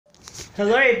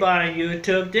Hello everybody on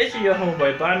YouTube, this is your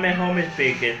homeboy, Botman Homer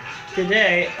speaking.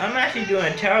 Today, I'm actually doing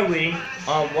a tarot reading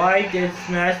on why this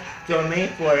Smash domain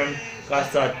forum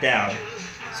got shut down.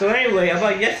 So anyway,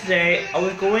 about yesterday, I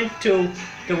was going to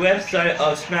the website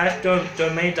of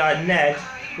smashdomain.net,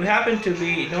 which happened to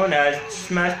be known as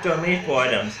Smash Domain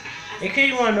Forums. In case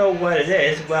you want to know what it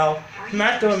is, well,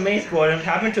 Smash Domain Forums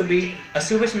happen to be a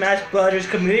Super Smash Brothers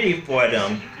community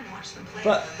forum.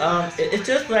 But it's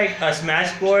just like a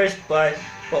Smash Bros, but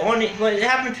it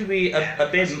happened to be a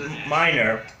bit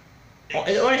minor.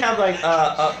 It only have like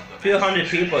a few hundred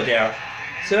people there.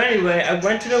 So anyway, I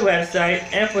went to the website,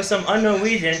 and for some unknown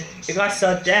reason, it got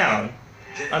shut down.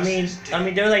 I mean,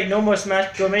 there were like no more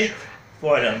Smash Domain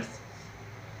forums.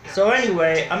 So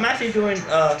anyway, I'm actually doing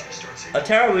a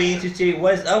tarot reading to see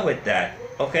what's up with that.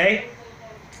 Okay.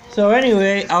 So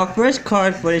anyway, our first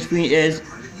card for this reading is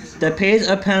the Page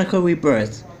of Pentacles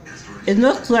Rebirth. It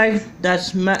looks like that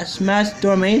Smash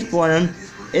Domain Forum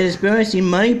is experiencing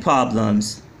money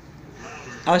problems.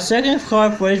 Our second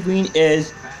card for this reading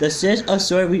is the Six of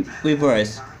Swords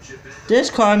Reverse.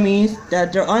 This card means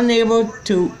that they're unable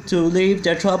to leave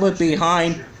their troubles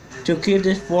behind to keep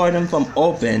this forum from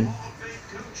open.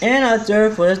 And our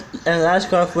third and last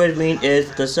card for this reading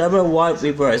is the Seven of Wands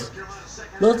Reverse.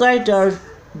 Looks like there's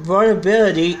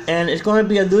vulnerability and it's going to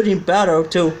be a losing battle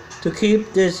to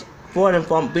keep this forum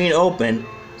from being open.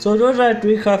 So those are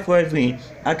three cards for me.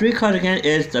 Our three cards again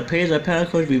is the Page of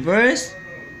Pentacles Reverse,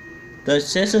 the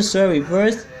Six of Swords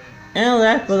Reverse, and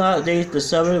last but not least the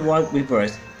Seven of Wands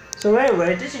Reverse. So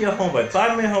anyway, this is your homeboy,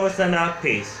 Botman Homer signing out.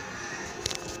 Peace.